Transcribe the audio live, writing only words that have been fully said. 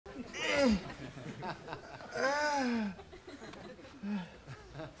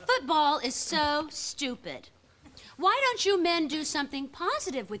football is so stupid. Why don't you men do something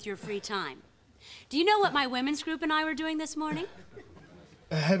positive with your free time? Do you know what my women's group and I were doing this morning?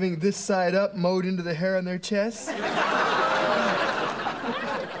 Having this side up mowed into the hair on their chests?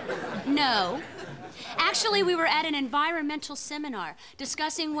 No. Actually, we were at an environmental seminar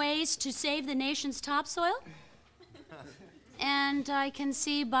discussing ways to save the nation's topsoil. And I can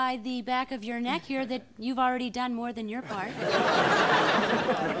see by the back of your neck here that you've already done more than your part.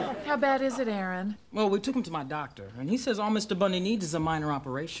 How bad is it, Aaron? Well, we took him to my doctor, and he says all Mr. Bundy needs is a minor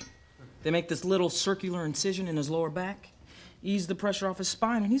operation. They make this little circular incision in his lower back, ease the pressure off his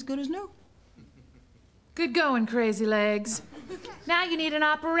spine, and he's good as new. Good going, crazy legs. Now you need an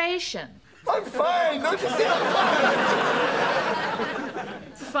operation. I'm fine. Don't you see I'm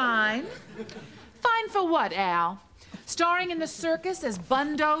Fine. fine? Fine for what, Al? Starring in the circus as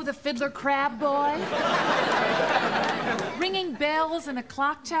Bundo, the fiddler crab boy? Ringing bells in a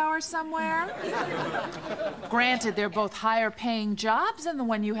clock tower somewhere? Granted, they're both higher-paying jobs than the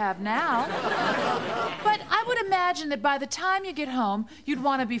one you have now. But I would imagine that by the time you get home, you'd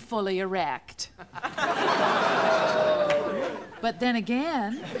want to be fully erect. But then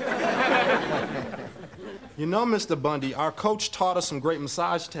again... You know, Mr. Bundy, our coach taught us some great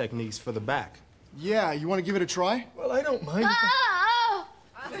massage techniques for the back. Yeah, you want to give it a try? Well, I don't mind. Oh!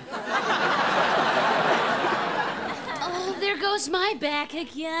 Oh, there goes my back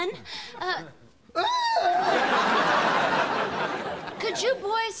again. Could you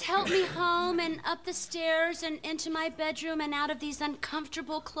boys help me home and up the stairs and into my bedroom and out of these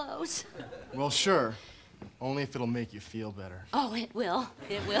uncomfortable clothes? Well, sure. Only if it'll make you feel better. Oh, it will.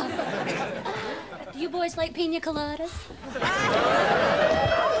 It will. Do you boys like pina coladas?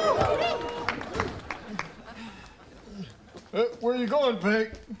 Where are you going,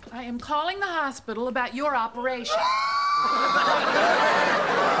 Peg? I am calling the hospital about your operation.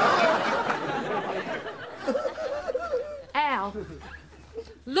 Al,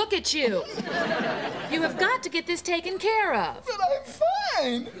 look at you. You have got to get this taken care of. But I'm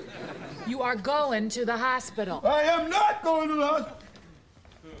fine. You are going to the hospital. I am not going to the hospital.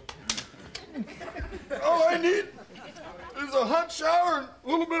 All I need is a hot shower and a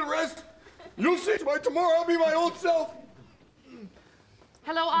little bit of rest. You'll see, by tomorrow I'll be my old self.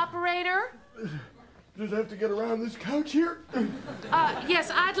 Hello, operator? Just have to get around this couch here.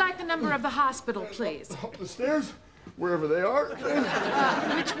 Yes, I'd like the number of the hospital, please. Up the stairs, wherever they are.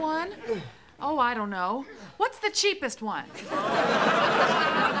 Which one? Oh, I don't know. What's the cheapest one?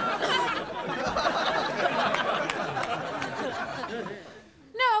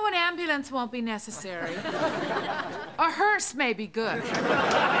 No, an ambulance won't be necessary. A hearse may be good.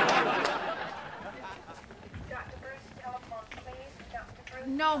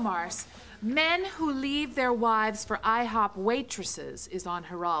 No, Mars. Men who leave their wives for IHOP waitresses is on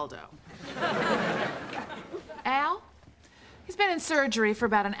Geraldo. Al? He's been in surgery for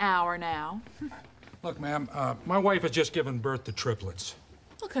about an hour now. Look, ma'am, my wife has just given birth to triplets.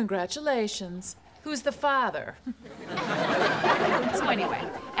 Well, congratulations. Who's the father? So anyway,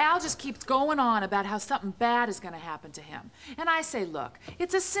 Al just keeps going on about how something bad is going to happen to him. And I say, look,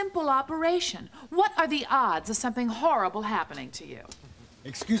 it's a simple operation. What are the odds of something horrible happening to you?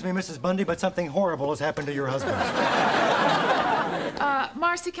 Excuse me, Mrs. Bundy, but something horrible has happened to your husband.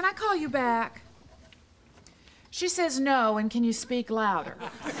 Marcy, can I call you back? She says no, and can you speak louder?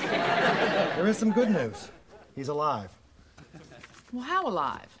 There is some good news. He's alive. Well, how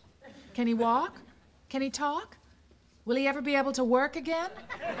alive? Can he walk? Can he talk? Will he ever be able to work again?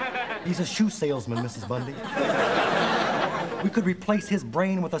 He's a shoe salesman, Mrs. Bundy. We could replace his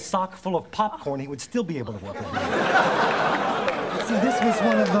brain with a sock full of popcorn. He would still be able to work again. See, this was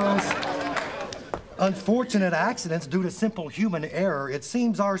one of those unfortunate accidents due to simple human error. It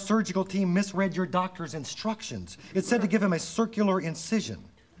seems our surgical team misread your doctor's instructions. It said to give him a circular incision.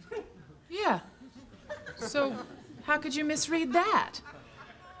 Yeah. So how could you misread that?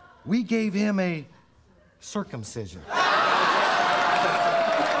 We gave him a circumcision.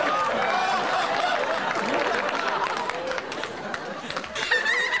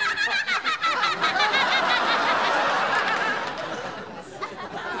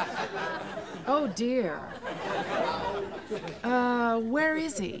 Oh, dear. Where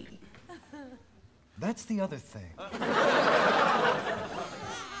is he? That's the other thing.